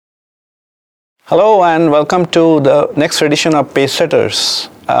Hello and welcome to the next edition of PaceSetters.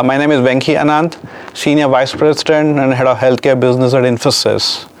 My name is Venky Ananth, Senior Vice President and Head of Healthcare Business at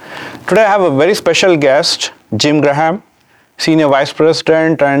Infosys. Today I have a very special guest, Jim Graham, Senior Vice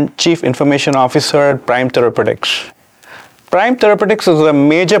President and Chief Information Officer at Prime Therapeutics. Prime Therapeutics is a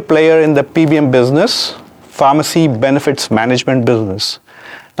major player in the PBM business, Pharmacy Benefits Management business.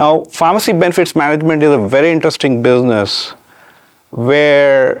 Now, Pharmacy Benefits Management is a very interesting business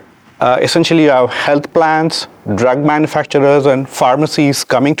where essentially you have health plans, drug manufacturers, and pharmacies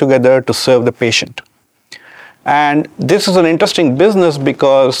coming together to serve the patient. And this is an interesting business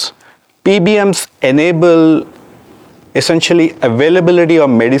because PBMs enable essentially availability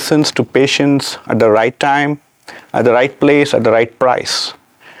of medicines to patients at the right time, at the right place, at the right price.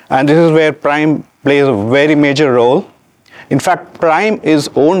 And this is where Prime plays a very major role. In fact, Prime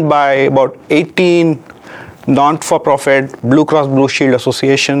is owned by about 18 non-for-profit Blue Cross Blue Shield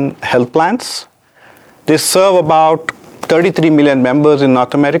Association health plans. They serve about 33 million members in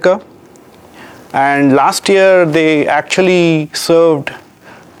North America. And last year, they actually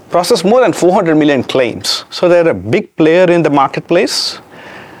processed more than 400 million claims. So they're a big player in the marketplace.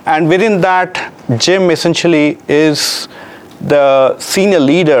 And within that, Jim essentially is the senior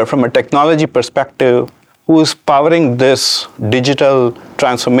leader from a technology perspective who is powering this digital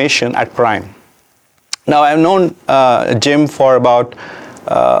transformation at Prime. Now, I've known Jim for about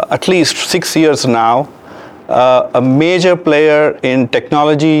at least 6 years now, a major player in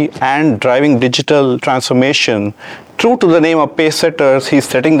technology and driving digital transformation. True to the name of PaceSetters, he's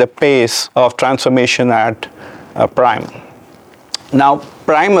setting the pace of transformation at Prime. Now,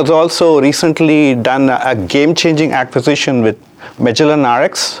 Prime has also recently done a game-changing acquisition with Magellan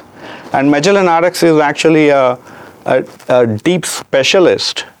Rx. And Magellan Rx is actually a deep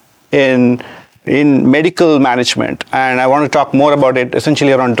specialist in medical management, and I want to talk more about it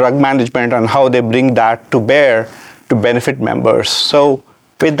essentially around drug management and how they bring that to bear to benefit members. So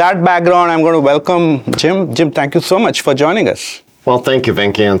with that background, I'm going to welcome Jim. Jim, thank you so much for joining us. Well, thank you,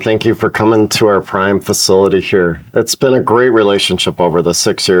 Venky, and thank you for coming to our Prime facility here. It's been a great relationship over the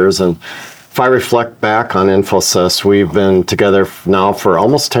 6 years, and if I reflect back on Infosys, we've been together now for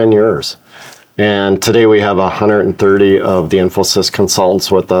almost 10 years. And today we have 130 of the Infosys consultants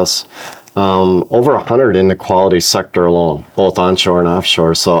with us. Over 100 in the quality sector alone, both onshore and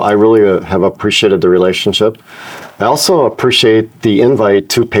offshore. So I really have appreciated the relationship. I also appreciate the invite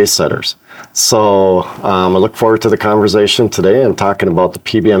to PaceSetters. So I look forward to the conversation today and talking about the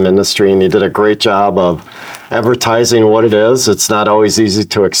PBM industry. And you did a great job of advertising what it is. It's not always easy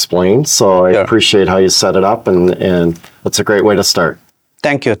to explain. So I appreciate how you set it up, and it's a great way to start.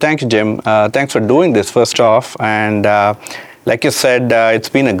 Thank you, Jim. Thanks for doing this first off. And like you said, it's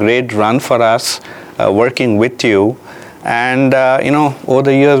been a great run for us working with you. And, over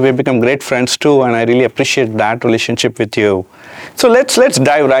the years, we've become great friends too, and I really appreciate that relationship with you. So let's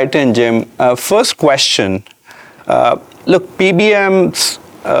dive right in, Jim. First question. Look, PBMs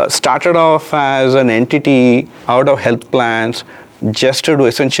started off as an entity out of health plans just to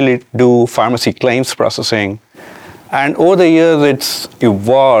essentially do pharmacy claims processing. And over the years, it's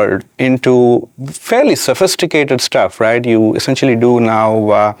evolved into fairly sophisticated stuff, right? You essentially do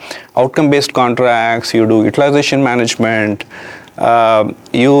now outcome-based contracts, you do utilization management,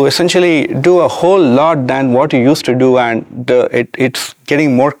 you essentially do a whole lot than what you used to do, and it's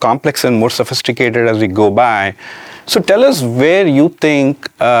getting more complex and more sophisticated as we go by. So tell us where you think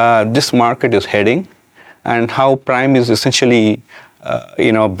this market is heading and how Prime is essentially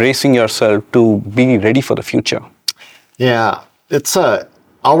bracing yourself to be ready for the future. Yeah,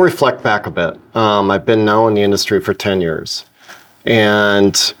 I'll reflect back a bit. I've been now in the industry for 10 years.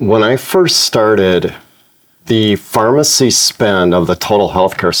 And when I first started, the pharmacy spend of the total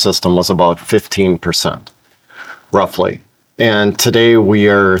healthcare system was about 15%, roughly. And today we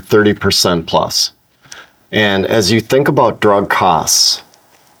are 30% plus. And as you think about drug costs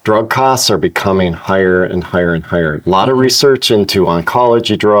are becoming higher and higher and higher. A lot of research into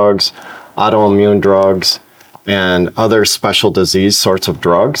oncology drugs, autoimmune drugs, and other special disease sorts of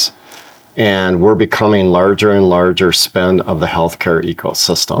drugs. And we're becoming larger and larger spend of the healthcare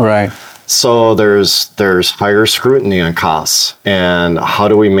ecosystem. Right. So there's higher scrutiny on costs and how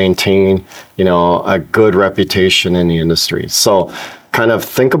do we maintain, a good reputation in the industry. So kind of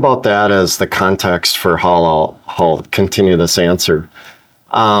think about that as the context for how I'll continue this answer.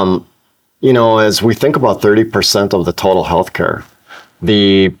 As we think about 30% of the total healthcare,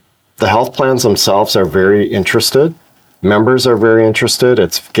 the health plans themselves are very interested. Members are very interested.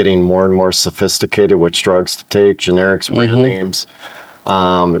 It's getting more and more sophisticated which drugs to take, generics, brand names.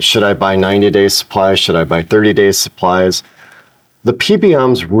 Should I buy 90-day supplies? Should I buy 30-day supplies? The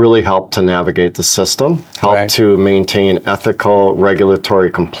PBMs really help to navigate the system, help to maintain ethical regulatory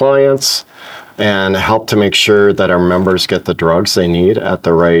compliance, and help to make sure that our members get the drugs they need at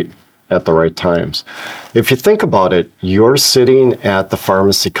the right times. If you think about it, you're sitting at the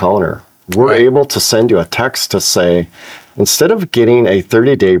pharmacy counter. We're able to send you a text to say, instead of getting a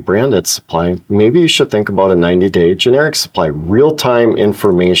 30-day branded supply, maybe you should think about a 90-day generic supply, real-time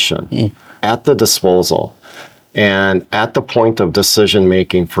information at the disposal. And at the point of decision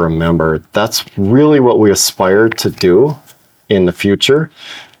making for a member, that's really what we aspire to do in the future.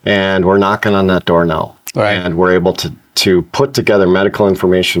 And we're knocking on that door now. And we're able to put together medical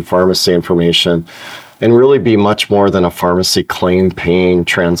information, pharmacy information, and really be much more than a pharmacy claim paying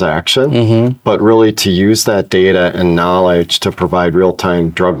transaction, but really to use that data and knowledge to provide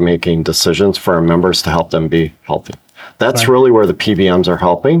real-time drug making decisions for our members to help them be healthy. That's really where the PBMs are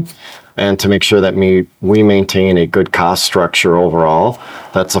helping, and to make sure that we maintain a good cost structure overall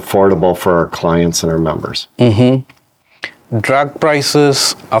that's affordable for our clients and our members. Drug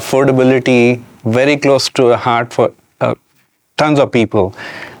prices, affordability, very close to the heart for tons of people.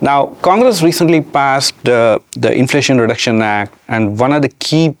 Now, Congress recently passed the Inflation Reduction Act, and one of the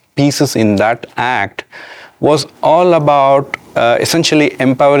key pieces in that act was all about essentially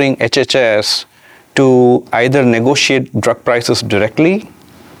empowering HHS to either negotiate drug prices directly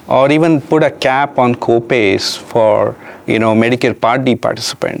or even put a cap on co-pays for Medicare Part D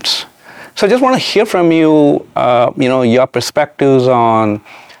participants. So I just want to hear from you, your perspectives on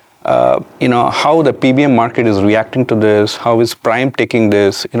how the PBM market is reacting to this. How is Prime taking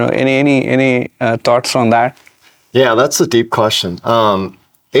this? Any thoughts on that? Yeah, that's a deep question.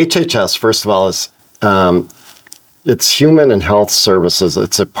 HHS, first of all, is it's Human and Health Services.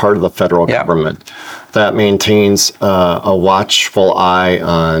 It's a part of the federal government that maintains a watchful eye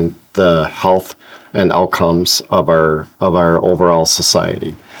on the health and outcomes of our overall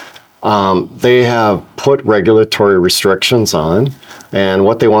society. They have put regulatory restrictions on, and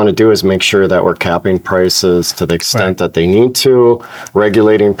what they want to do is make sure that we're capping prices to the extent that they need to,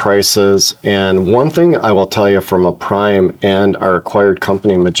 regulating prices. And one thing I will tell you from a Prime and our acquired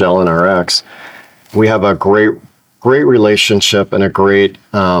company, Magellan RX, we have a great relationship and a great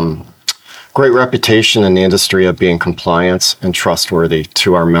reputation in the industry of being compliant and trustworthy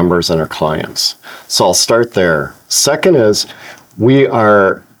to our members and our clients. So I'll start there. Second is we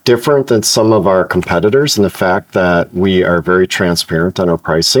are different than some of our competitors in the fact that we are very transparent on our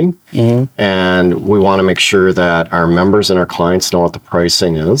pricing, and we want to make sure that our members and our clients know what the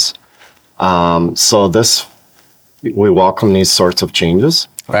pricing is. So we welcome these sorts of changes.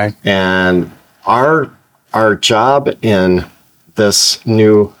 And our job in this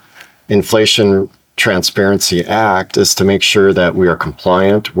new Inflation Transparency Act is to make sure that we are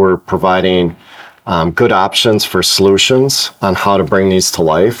compliant. We're providing good options for solutions on how to bring these to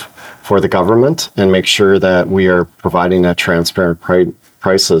life for the government and make sure that we are providing that transparent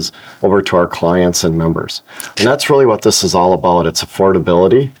prices over to our clients and members. And that's really what this is all about. It's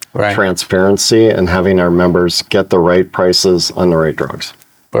affordability, transparency, and having our members get the right prices on the right drugs.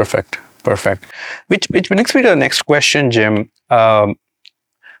 Perfect. Which brings me to the next question, Jim.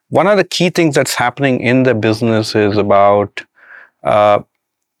 One of the key things that's happening in the business is about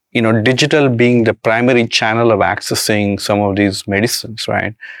digital being the primary channel of accessing some of these medicines,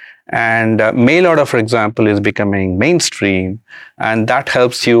 right? And mail order, for example, is becoming mainstream, and that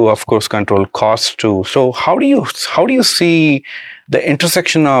helps you, of course, control costs too. So how do you see the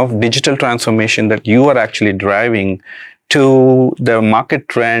intersection of digital transformation that you are actually driving to the market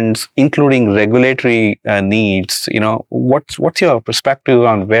trends, including regulatory needs? What's your perspective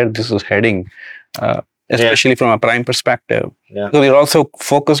on where this is heading? Especially from a Prime perspective. Because we're also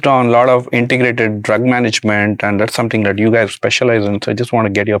focused on a lot of integrated drug management, and that's something that you guys specialize in. So I just want to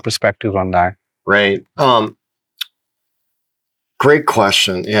get your perspective on that. Right. Great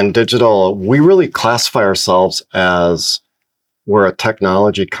question. In digital, we really classify ourselves as we're a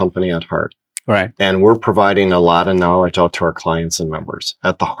technology company at heart. And we're providing a lot of knowledge out to our clients and members.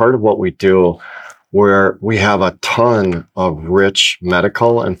 At the heart of what we do, where we have a ton of rich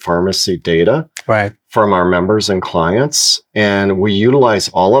medical and pharmacy data from our members and clients. And we utilize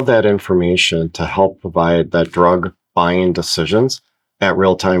all of that information to help provide that drug buying decisions at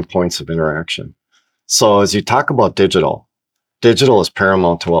real-time points of interaction. So as you talk about digital is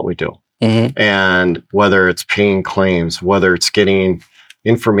paramount to what we do. And whether it's paying claims, whether it's getting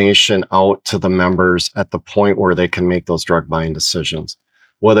information out to the members at the point where they can make those drug buying decisions,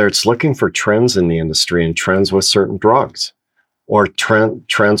 whether it's looking for trends in the industry and trends with certain drugs or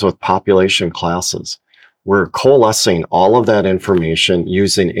trends with population classes. We're coalescing all of that information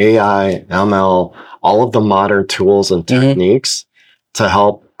using AI, ML, all of the modern tools and techniques to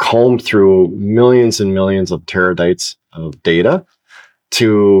help comb through millions and millions of terabytes of data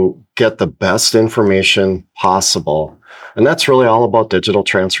to get the best information possible. And that's really all about digital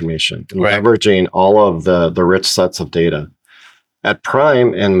transformation and leveraging all of the rich sets of data. At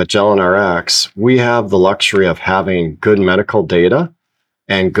Prime and Magellan RX, we have the luxury of having good medical data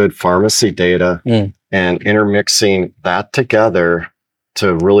and good pharmacy data and intermixing that together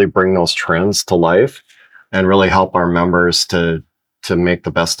to really bring those trends to life and really help our members to make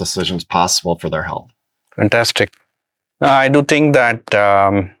the best decisions possible for their health. Fantastic. I do think that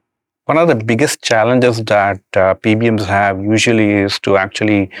one of the biggest challenges that PBMs have usually is to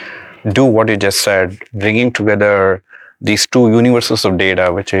actually do what you just said, bringing together these two universes of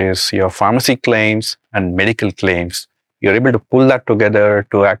data, which is your pharmacy claims and medical claims. You're able to pull that together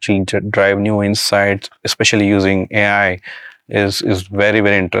to actually drive new insights, especially using AI, is very,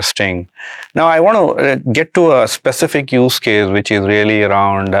 very interesting. Now, I want to get to a specific use case, which is really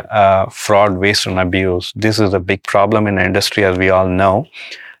around fraud, waste, and abuse. This is a big problem in the industry, as we all know,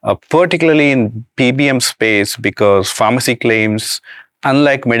 particularly in PBM space, because pharmacy claims,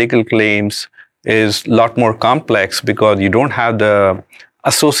 unlike medical claims, is a lot more complex because you don't have the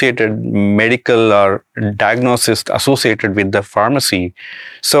associated medical or diagnosis associated with the pharmacy.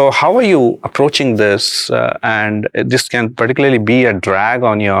 So how are you approaching this? And this can particularly be a drag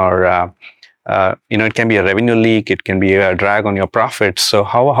on your, it can be a revenue leak, it can be a drag on your profits. So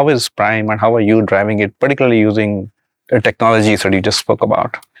how is Prime and how are you driving it, particularly using technologies that you just spoke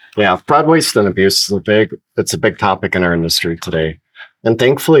about? Yeah, fraud, waste, and abuse is it's a big topic in our industry today. And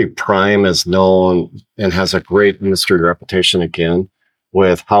thankfully, Prime is known and has a great industry reputation again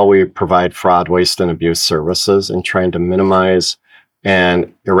with how we provide fraud, waste, and abuse services and trying to minimize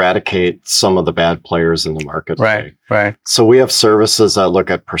and eradicate some of the bad players in the market today. Right. So we have services that look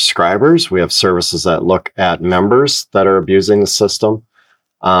at prescribers. We have services that look at members that are abusing the system,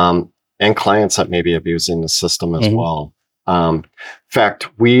 and clients that may be abusing the system as well. In fact,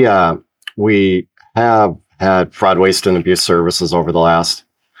 we have had fraud, waste, and abuse services over the last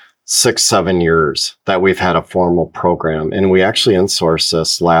 6-7 years that we've had a formal program. And we actually insourced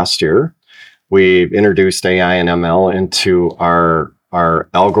this last year. We've introduced AI and ML into our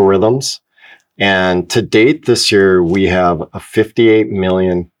algorithms. And to date this year, we have a $58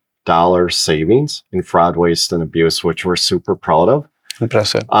 million savings in fraud, waste, and abuse, which we're super proud of.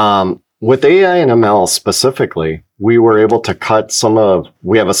 Impressive. With AI and ML specifically, we were able to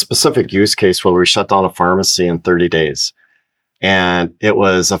we have a specific use case where we shut down a pharmacy in 30 days. And it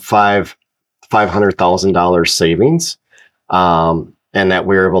was a $500,000 savings, and that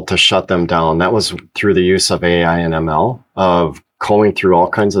we were able to shut them down. That was through the use of AI and ML, of combing through all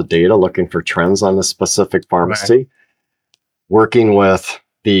kinds of data, looking for trends on the specific pharmacy, working with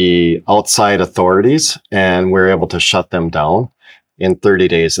the outside authorities, and we were able to shut them down in 30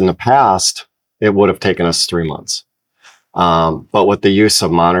 days. In the past, it would have taken us 3 months. But with the use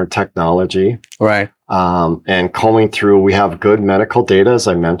of modern technology, and combing through, we have good medical data, as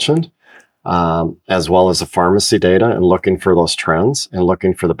I mentioned, as well as the pharmacy data, and looking for those trends and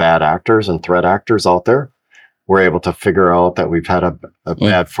looking for the bad actors and threat actors out there. We're able to figure out that we've had a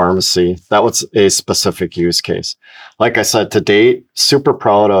bad pharmacy. That was a specific use case. Like I said, to date, super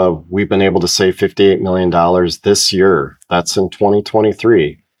proud of, we've been able to save $58 million this year. That's in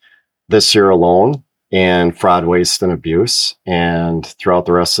 2023. This year alone, in fraud, waste, and abuse. And throughout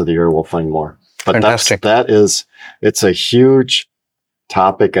the rest of the year, we'll find more. But it's a huge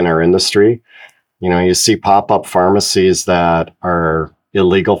topic in our industry. You see pop-up pharmacies that are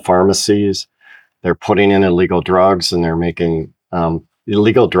illegal pharmacies. They're putting in illegal drugs and they're making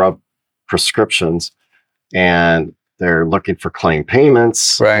illegal drug prescriptions, and they're looking for claim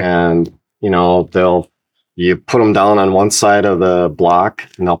payments. And, you put them down on one side of the block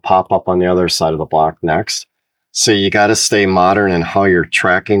and they'll pop up on the other side of the block next. So you got to stay modern in how you're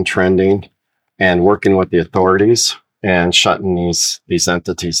tracking, trending, and working with the authorities and shutting these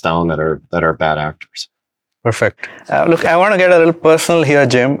entities down that are bad actors. Perfect. Look, I want to get a little personal here,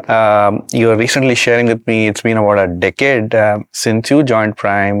 Jim. You were recently sharing with me, it's been about a decade since you joined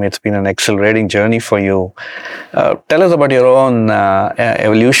Prime. It's been an accelerating journey for you. Tell us about your own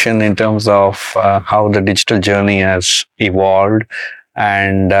evolution in terms of how the digital journey has evolved,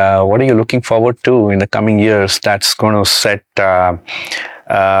 and what are you looking forward to in the coming years that's going to set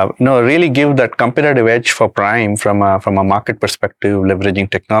really give that competitive edge for Prime from a market perspective, leveraging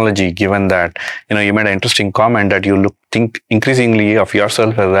technology, given that, you made an interesting comment that you think increasingly of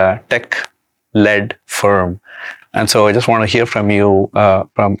yourself as a tech-led firm. And so I just want to hear from you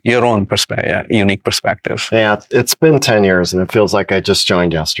from your own unique perspective. Yeah, it's been 10 years and it feels like I just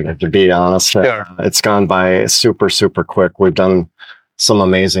joined yesterday, to be honest. Sure. It's gone by super, super quick. We've done some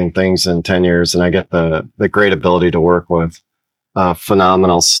amazing things in 10 years, and I get the great ability to work with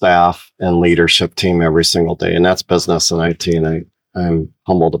phenomenal staff and leadership team every single day. And that's business and IT, and I'm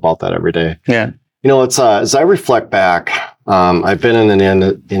humbled about that every day. Yeah. It's as I reflect back, I've been in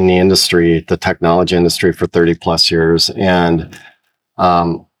the industry, the technology industry, for 30 plus years, and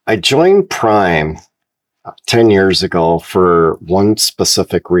I joined Prime 10 years ago for one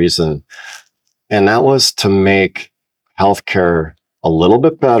specific reason, and that was to make healthcare a little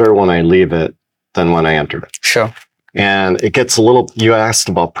bit better when I leave it than when I entered it. Sure. And it gets you asked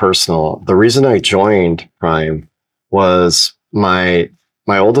about personal. The reason I joined Prime was my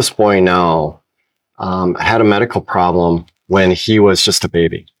oldest boy now had a medical problem when he was just a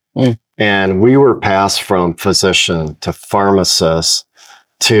baby. And we were passed from physician to pharmacist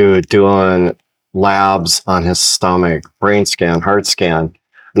to doing labs on his stomach, brain scan, heart scan.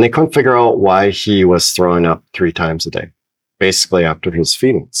 And they couldn't figure out why he was throwing up 3 times a day, basically after his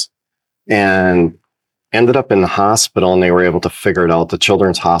feedings. And ended up in the hospital, and they were able to figure it out. The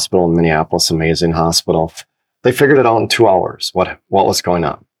Children's Hospital in Minneapolis, amazing hospital. They figured it out in 2 hours, what was going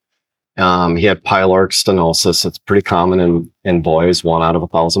on. He had pyloric stenosis. It's pretty common in boys. 1 out of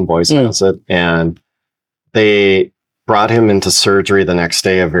 1,000 boys has it. And they brought him into surgery the next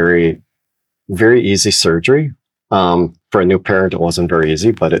day, a very, very easy surgery. For a new parent, it wasn't very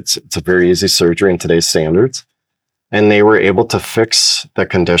easy, but it's a very easy surgery in today's standards. And they were able to fix the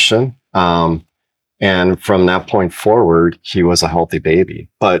condition. And from that point forward, he was a healthy baby.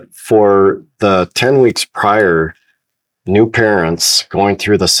 But for the 10 weeks prior, new parents going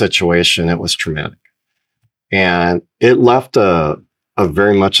through the situation, it was traumatic. And it left a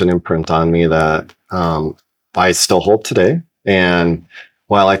very much an imprint on me that I still hold today. And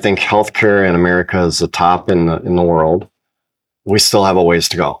while I think healthcare in America is the top in the world, we still have a ways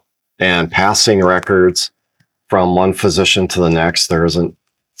to go. And passing records from one physician to the next,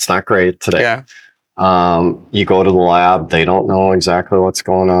 it's not great today. Yeah. You go to the lab, they don't know exactly what's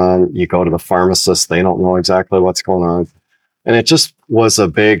going on. You go to the pharmacist, they don't know exactly what's going on. And it just was a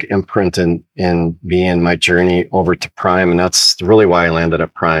big imprint in me and my journey over to Prime. And that's really why I landed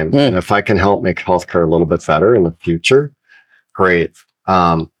at Prime. And if I can help make healthcare a little bit better in the future, great.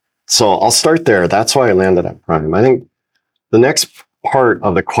 So I'll start there. That's why I landed at Prime. I think the next part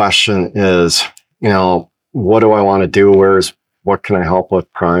of the question is, what do I want to do? What can I help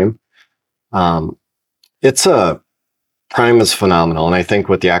with Prime? Prime is phenomenal. And I think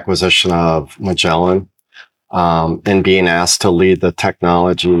with the acquisition of Magellan, and being asked to lead the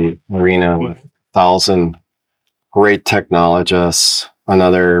technology arena with 1,000 great technologists,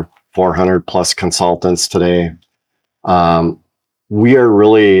 another 400 plus consultants today, we are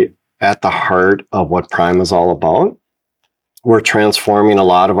really at the heart of what Prime is all about. We're transforming a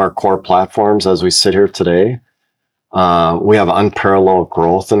lot of our core platforms as we sit here today. We have unparalleled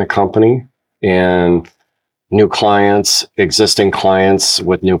growth in the company, and new clients, existing clients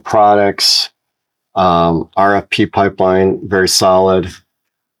with new products, RFP pipeline, very solid.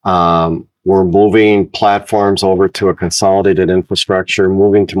 We're moving platforms over to a consolidated infrastructure,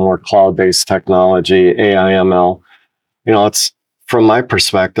 moving to more cloud-based technology, AI, ML. It's, from my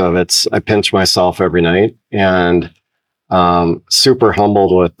perspective, I pinch myself every night, and super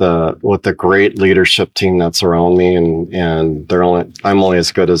humbled with the great leadership team that's around me, and I'm only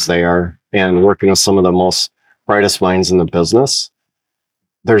as good as they are, and working with some of the most brightest minds in the business.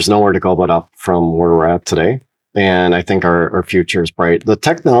 There's nowhere to go but up from where we're at today. And I think our future is bright. The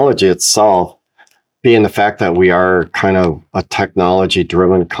technology itself, being the fact that we are kind of a technology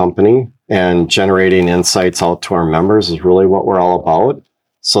driven company and generating insights out to our members, is really what we're all about,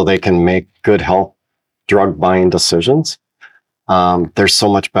 so they can make good health drug buying decisions. There's so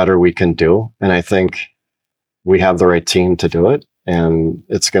much better we can do. And I think we have the right team to do it. And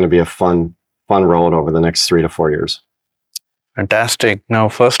it's going to be a fun road over the next 3 to 4 years. Fantastic. Now,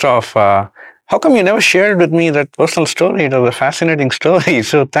 first off, how come you never shared with me that personal story? It was a fascinating story.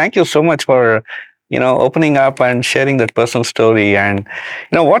 So thank you so much for, opening up and sharing that personal story. And,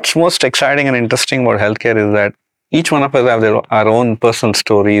 what's most exciting and interesting about healthcare is that each one of us have our own personal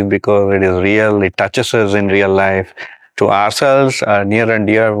stories, because it is real. It touches us in real life, to ourselves, near and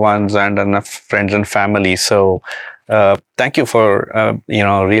dear ones, and enough friends and family. So thank you for,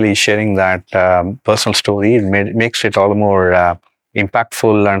 really sharing that personal story. It makes it all the more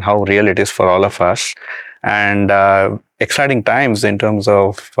impactful, and how real it is for all of us. And exciting times in terms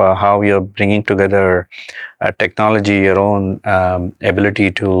of how you're bringing together technology, your own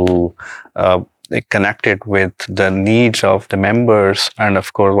ability to connect it with the needs of the members, and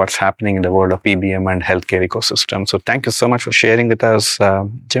of course what's happening in the world of PBM and healthcare ecosystem. So thank you so much for sharing with us,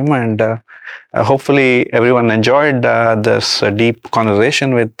 Jim, and Hopefully, everyone enjoyed this deep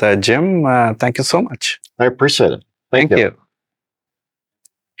conversation with Jim. Thank you so much. I appreciate it. Thank you.